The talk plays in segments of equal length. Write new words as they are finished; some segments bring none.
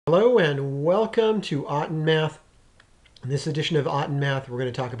Hello and welcome to Otten Math. In this edition of Otten Math, we're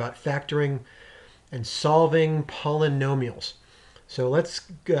going to talk about factoring and solving polynomials. So let's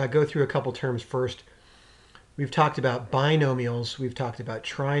go through a couple terms first. We've talked about binomials, we've talked about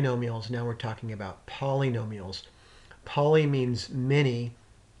trinomials, now we're talking about polynomials. Poly means many,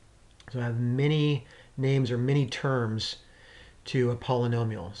 so I have many names or many terms to a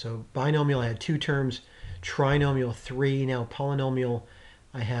polynomial. So binomial, I had two terms, trinomial, three. Now polynomial,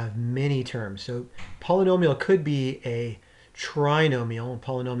 I have many terms. So polynomial could be a trinomial.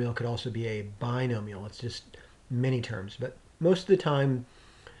 Polynomial could also be a binomial. It's just many terms. But most of the time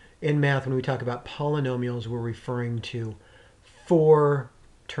in math, when we talk about polynomials, we're referring to four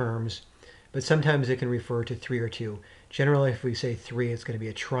terms. But sometimes it can refer to three or two. Generally, if we say three, it's going to be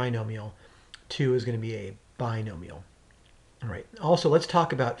a trinomial. Two is going to be a binomial. All right. Also, let's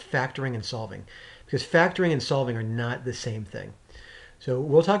talk about factoring and solving, because factoring and solving are not the same thing. So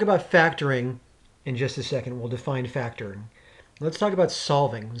we'll talk about factoring in just a second. We'll define factoring. Let's talk about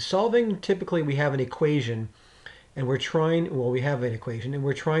solving. Solving, typically we have an equation and we're trying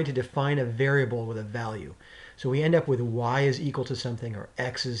to define a variable with a value. So we end up with y is equal to something, or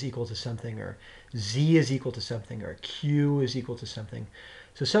x is equal to something, or z is equal to something, or q is equal to something.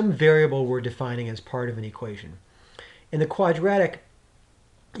 So some variable we're defining as part of an equation. In the quadratic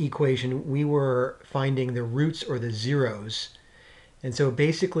equation, we were finding the roots or the zeros. And so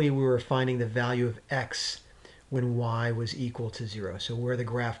basically we were finding the value of x when y was equal to 0. So where the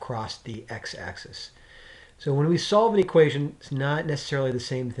graph crossed the x-axis. So when we solve an equation, it's not necessarily the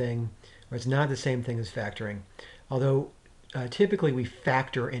same thing, or it's not the same thing as factoring, although typically we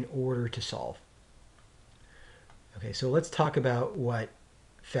factor in order to solve. Okay, so let's talk about what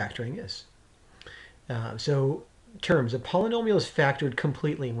factoring is. So terms, a polynomial is factored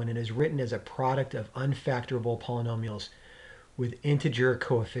completely when it is written as a product of unfactorable polynomials with integer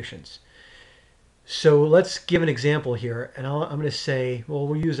coefficients. So let's give an example here, and I'm going to say, well,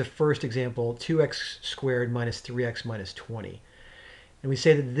 we'll use the first example, 2x squared minus 3x minus 20. And we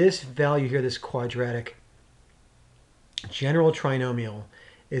say that this value here, this quadratic general trinomial,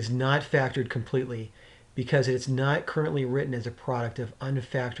 is not factored completely because it's not currently written as a product of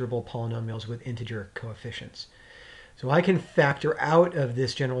unfactorable polynomials with integer coefficients. So I can factor out of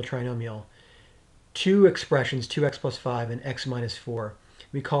this general trinomial two expressions, 2x plus 5 and x minus 4.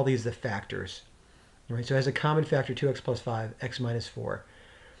 We call these the factors. All right, so it has a common factor, 2x plus 5, x minus 4.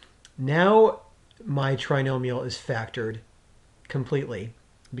 Now my trinomial is factored completely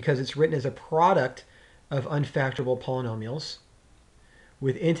because it's written as a product of unfactorable polynomials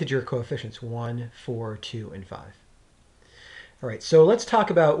with integer coefficients, 1, 4, 2, and 5. All right, so let's talk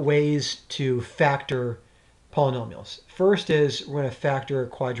about ways to factor polynomials. First is we're going to factor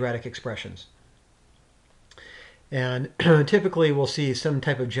quadratic expressions. And typically we'll see some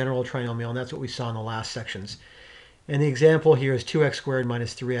type of general trinomial, and that's what we saw in the last sections. And the example here is 2x squared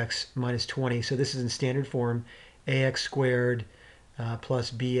minus 3x minus 20. So this is in standard form, ax squared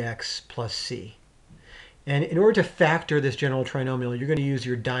plus bx plus c. And in order to factor this general trinomial, you're going to use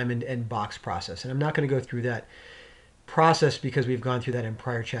your diamond and box process. And I'm not going to go through that process because we've gone through that in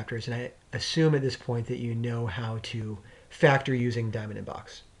prior chapters. And I assume at this point that you know how to factor using diamond and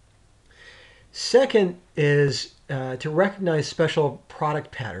box. Second is to recognize special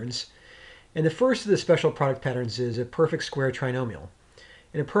product patterns. And the first of the special product patterns is a perfect square trinomial.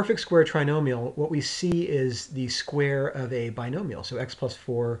 In a perfect square trinomial, what we see is the square of a binomial. So x plus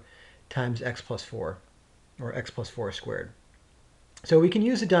 4 times x plus 4, or x plus 4 squared. So we can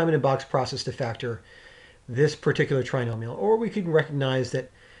use the diamond and box process to factor this particular trinomial, or we can recognize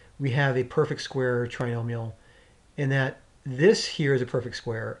that we have a perfect square trinomial and that this here is a perfect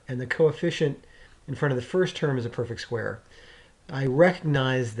square and the coefficient in front of the first term is a perfect square. I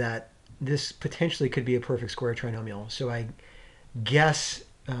recognize that this potentially could be a perfect square trinomial. So I guess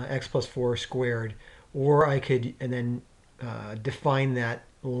x plus 4 squared, or I could and then define that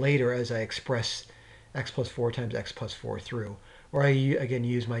later as I express x plus 4 times x plus 4 through. Or I again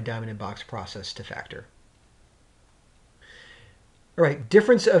use my diamond and box process to factor. All right,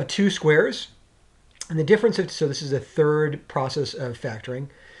 difference of two squares. And the difference of, so this is the third process of factoring.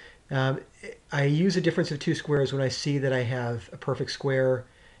 I use a difference of two squares when I see that I have a perfect square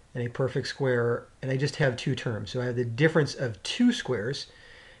and a perfect square, and I just have two terms. So I have the difference of two squares,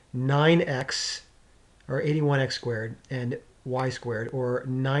 9x, or 81x squared, and y squared, or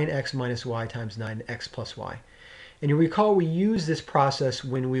 9x minus y times 9x plus y. And you recall we used this process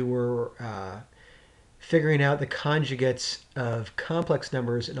when we were figuring out the conjugates of complex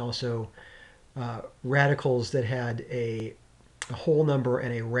numbers and also radicals that had a whole number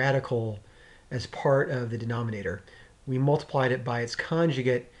and a radical as part of the denominator. we multiplied it by its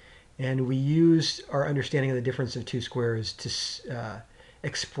conjugate, and we used our understanding of the difference of two squares to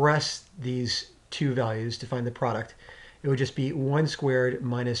express these two values to find the product. It would just be 1 squared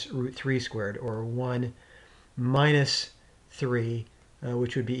minus root 3 squared, or 1 minus 3,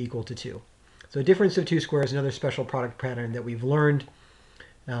 which would be equal to 2. So difference of two squares, another special product pattern that we've learned.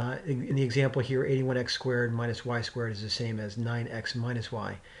 In the example here, 81x squared minus y squared is the same as 9x minus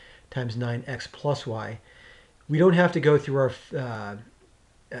y times 9x plus y. We don't have to go through our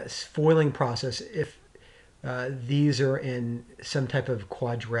foiling process if these are in some type of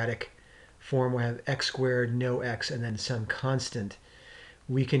quadratic form. We have x squared, no x, and then some constant.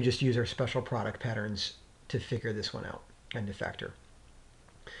 We can just use our special product patterns to figure this one out and to factor.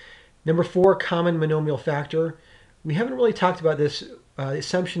 Number 4, common monomial factor. We haven't really talked about this. The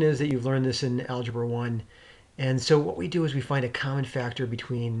assumption is that you've learned this in Algebra 1. And so what we do is we find a common factor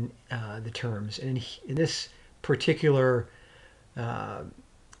between the terms. And in this particular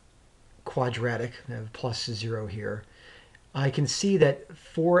quadratic, I have plus 0 here, I can see that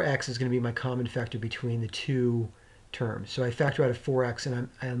 4x is going to be my common factor between the two terms. So I factor out of 4x, and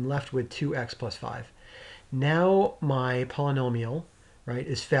I'm left with 2x plus 5. Now my polynomial, right,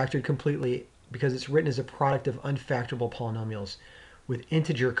 is factored completely because it's written as a product of unfactorable polynomials with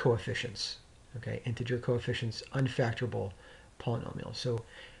integer coefficients. Okay, integer coefficients, unfactorable polynomials. So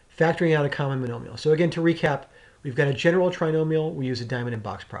factoring out a common monomial. So again, to recap, we've got a general trinomial. We use a diamond and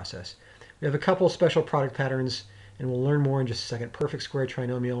box process. We have a couple special product patterns, and we'll learn more in just a second. Perfect square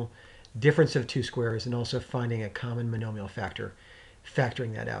trinomial, difference of two squares, and also finding a common monomial factor,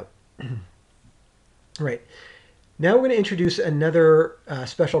 factoring that out. All right, now we're going to introduce another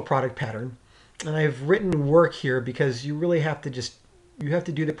special product pattern. And I've written work here because you really have to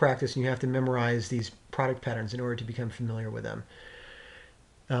do the practice, and you have to memorize these product patterns in order to become familiar with them.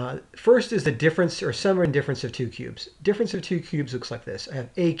 First is the difference or sum or difference of two cubes. Difference of two cubes looks like this. I have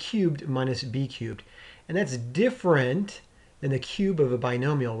a cubed minus b cubed, and that's different than the cube of a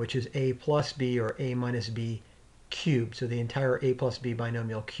binomial, which is a plus b or a minus b cubed. So the entire a plus b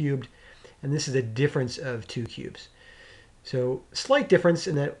binomial cubed, and this is a difference of two cubes. So slight difference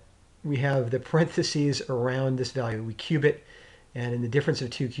in that we have the parentheses around this value. We cube it, and in the difference of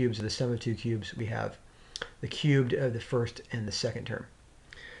two cubes, or the sum of two cubes, we have the cubed of the first and the second term.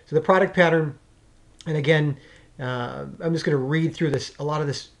 So the product pattern, and again, I'm just going to read through this. A lot of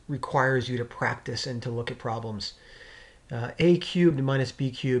this requires you to practice and to look at problems. A cubed minus b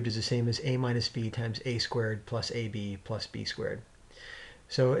cubed is the same as a minus b times a squared plus ab plus b squared.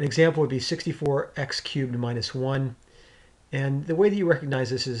 So an example would be 64x cubed minus 1. And the way that you recognize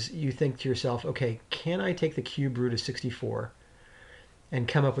this is you think to yourself, okay, can I take the cube root of 64 and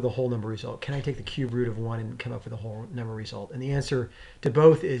come up with a whole number result? Can I take the cube root of 1 and come up with a whole number result? And the answer to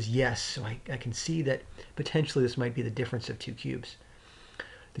both is yes. So I can see that potentially this might be the difference of two cubes.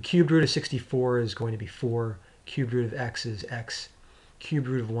 The cube root of 64 is going to be 4. Cube root of x is x. Cube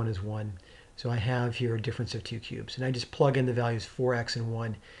root of 1 is 1. So I have here a difference of two cubes. And I just plug in the values 4x and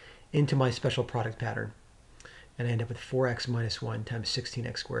 1 into my special product pattern. And I end up with 4x minus 1 times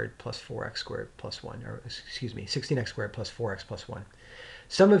 16x squared plus 4x squared plus 1. Or excuse me, 16x squared plus 4x plus 1.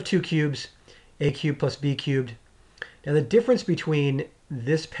 Sum of two cubes, a cubed plus b cubed. Now the difference between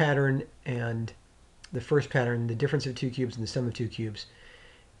this pattern and the first pattern, the difference of two cubes and the sum of two cubes,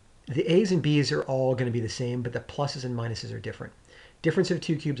 the a's and b's are all going to be the same, but the pluses and minuses are different. Difference of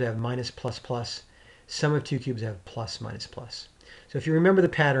two cubes, I have minus plus plus. Sum of two cubes, I have plus minus plus. So if you remember the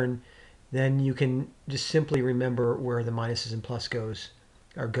pattern, then you can just simply remember where the minuses and plus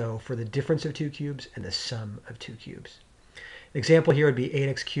go for the difference of two cubes and the sum of two cubes. An example here would be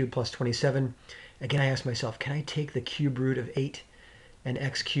 8x cubed plus 27. Again, I ask myself, can I take the cube root of 8 and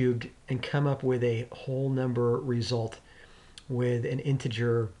x cubed and come up with a whole number result with an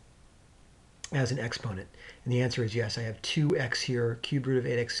integer as an exponent? And the answer is yes. I have 2x here. Cube root of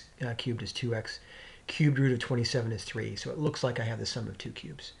 8x cubed is 2x. Cube root of 27 is 3. So it looks like I have the sum of two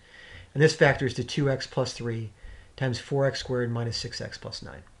cubes. And this factors to 2x plus 3 times 4x squared minus 6x plus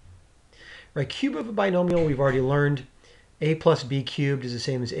 9. Right, cube of a binomial we've already learned. A plus b cubed is the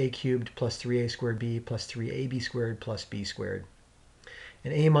same as a cubed plus 3a squared b plus 3ab squared plus b squared.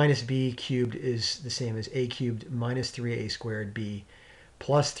 And a minus b cubed is the same as a cubed minus 3a squared b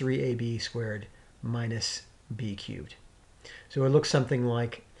plus 3ab squared minus b cubed. So it looks something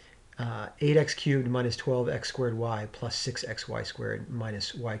like 8x cubed minus 12x squared y plus 6xy squared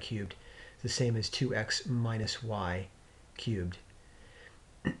minus y cubed is the same as 2x minus y cubed.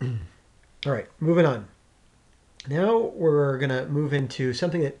 All right, moving on. Now we're going to move into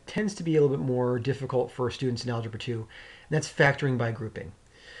something that tends to be a little bit more difficult for students in Algebra 2, and that's factoring by grouping.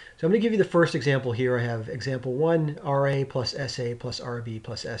 So I'm going to give you the first example here. I have example 1, RA plus SA plus RB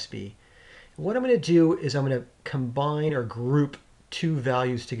plus SB. What I'm going to do is I'm going to combine or group two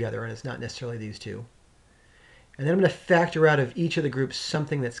values together, and it's not necessarily these two. And then I'm going to factor out of each of the groups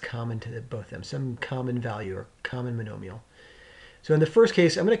something that's common to both of them, some common value or common monomial. So in the first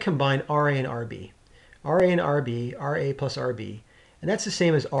case, I'm going to combine RA and RB. RA and RB, RA plus RB, and that's the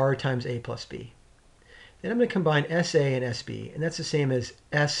same as R times A plus B. Then I'm going to combine SA and SB, and that's the same as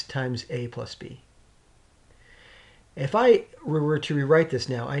S times A plus B. If I were to rewrite this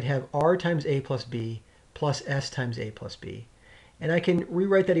now, I'd have R times A plus B plus S times A plus B. And I can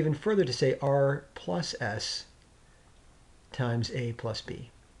rewrite that even further to say R plus S times A plus B.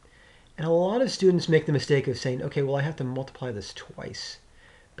 And a lot of students make the mistake of saying, okay, well, I have to multiply this twice.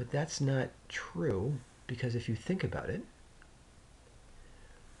 But that's not true, because if you think about it,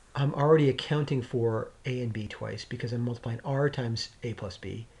 I'm already accounting for A and B twice because I'm multiplying R times A plus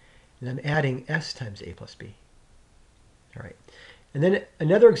B, and I'm adding S times A plus B. All right. And then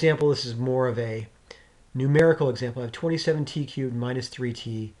another example, this is more of a numerical example. I have 27t cubed minus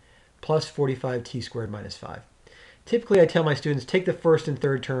 3t plus 45t squared minus 5. Typically, I tell my students, take the first and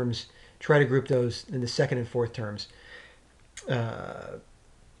third terms, try to group those in the second and fourth terms. So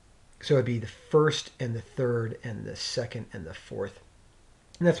it'd be the first and the third and the second and the fourth.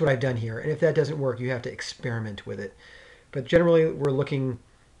 And that's what I've done here. And if that doesn't work, you have to experiment with it. But generally, we're looking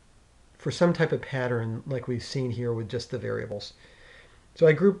for some type of pattern like we've seen here with just the variables. So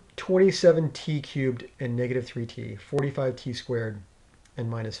I group 27t cubed and negative 3t, 45t squared and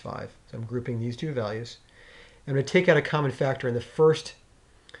minus 5. So I'm grouping these two values. I'm going to take out a common factor in the first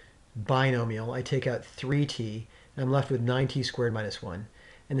binomial. I take out 3t, and I'm left with 9t squared minus 1.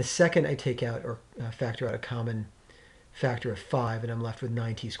 And the second, I take out or factor out a common factor of 5, and I'm left with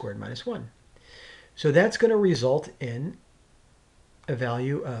 9t squared minus 1. So that's going to result in a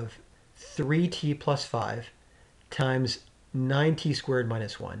value of 3t plus 5 times 9t squared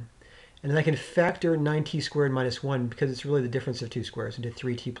minus 1. And then I can factor 9t squared minus 1, because it's really the difference of two squares, into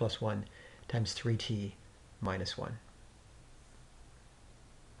 3t plus 1 times 3t minus 1.